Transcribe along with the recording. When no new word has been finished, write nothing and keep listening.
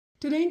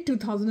Today in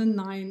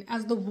 2009,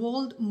 as the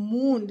world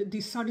mourned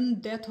the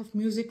sudden death of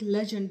music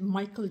legend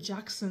Michael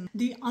Jackson,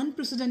 the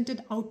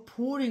unprecedented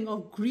outpouring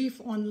of grief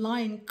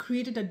online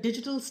created a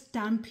digital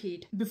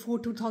stampede. Before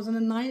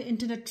 2009,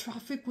 internet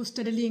traffic was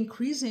steadily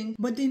increasing,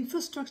 but the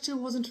infrastructure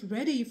wasn't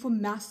ready for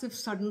massive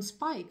sudden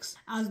spikes.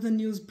 As the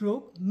news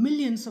broke,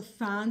 millions of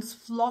fans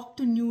flocked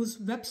to news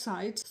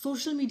websites,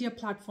 social media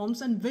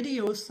platforms, and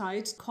video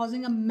sites,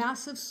 causing a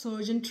massive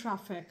surge in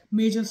traffic.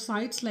 Major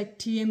sites like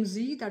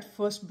TMZ that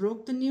first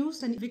broke the news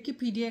and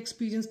Wikipedia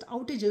experienced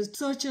outages.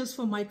 Searches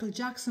for Michael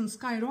Jackson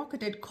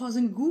skyrocketed,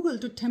 causing Google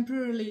to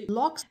temporarily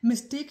lock,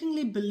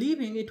 mistakenly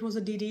believing it was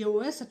a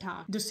DDoS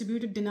attack,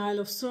 distributed denial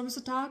of service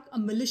attack, a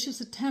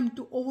malicious attempt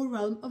to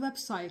overwhelm a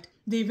website.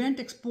 The event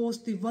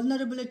exposed the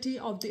vulnerability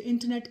of the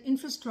internet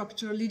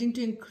infrastructure, leading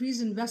to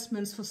increased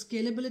investments for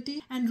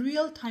scalability and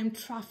real-time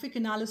traffic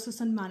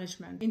analysis and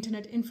management.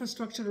 Internet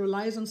infrastructure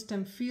relies on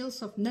STEM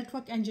fields of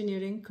network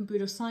engineering,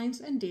 computer science,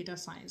 and data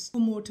science. For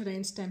more today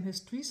in STEM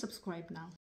history, subscribe now.